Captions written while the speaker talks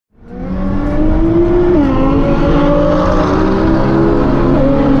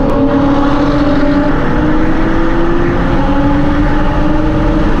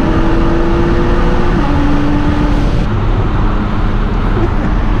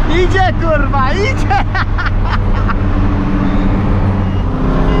Idzie, kurwa, idzie!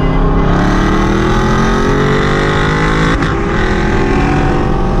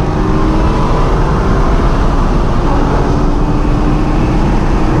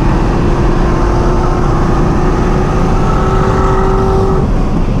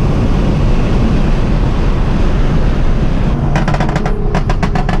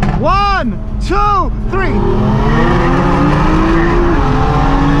 One, two, three.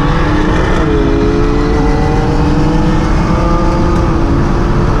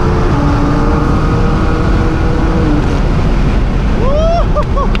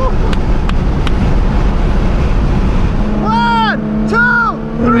 One, two,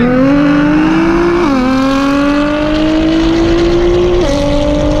 three.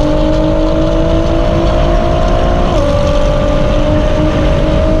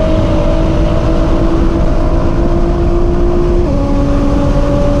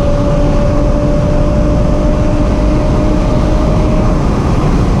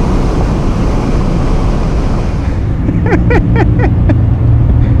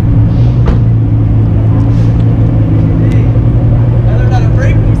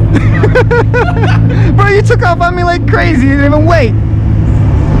 Bro, you took off on me like crazy. You didn't even wait.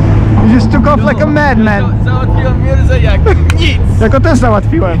 You just took off like a madman. Załatwiłem Mirzę jak nic. Jako też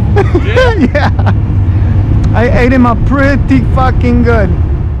załatwiłem. Yeah. I ate him up pretty fucking good.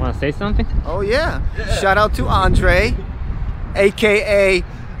 Want to say something? Oh yeah. Shout out to Andre, aka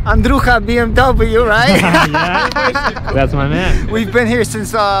Andrucha BMW, right? Yeah, that's my man. We've been here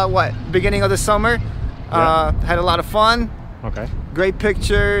since what, beginning of the summer. Had a lot of fun. Okay. Great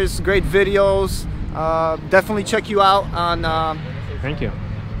pictures, great videos. Definitely check you out on Thank you.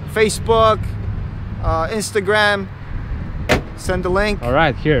 Facebook, Instagram. Send the link. All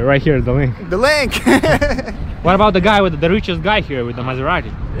right, here, right here, the link. The link. What about the guy with the richest guy here with the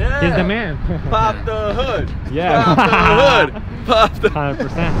Maserati? Yeah. He's the man. Pop the hood. Yeah. Pop the hood. Pop the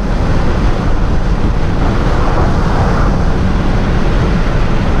 100%.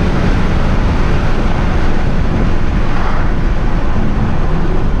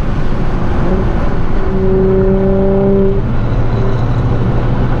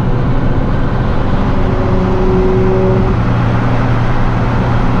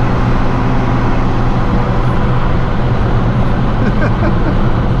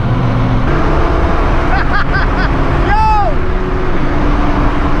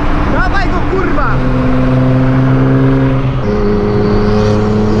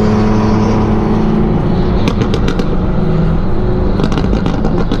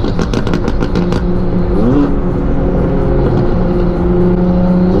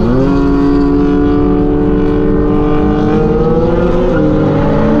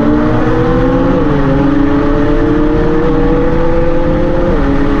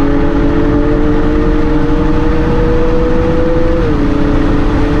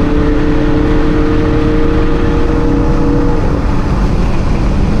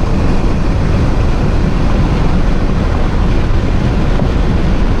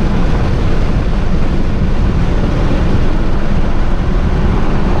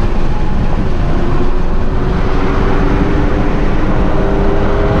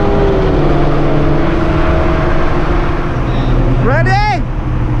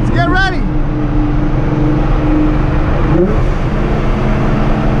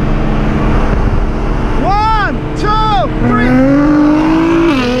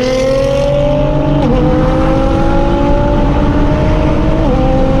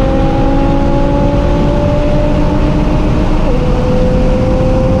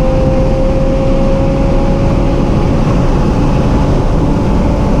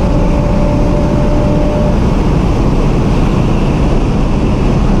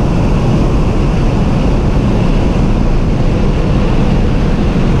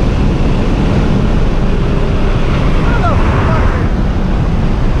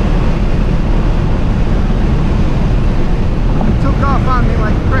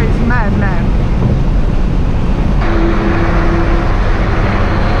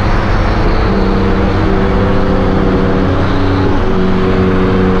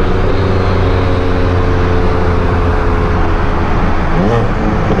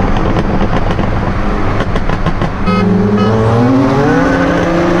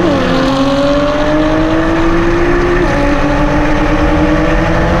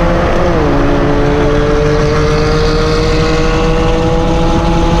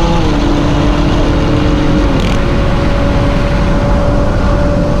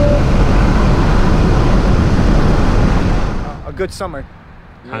 good summer.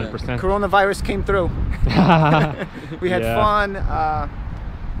 100%. Coronavirus came through. We had fun.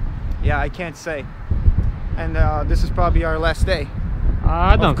 Yeah, I can't say. And this is probably our last day.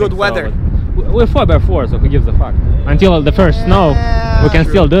 I don't Of good think weather. So, but we're 4x4, so who gives a fuck? Until the first snow, we can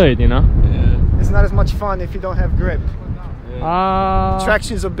still do it, you know? Yeah. It's not as much fun if you don't have grip.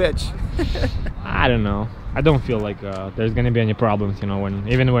 Traction's a bitch. I don't know. I don't feel like there's gonna be any problems, you know,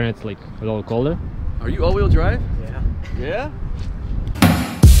 even when it's like a little colder. Are you all-wheel drive? Yeah. Yeah?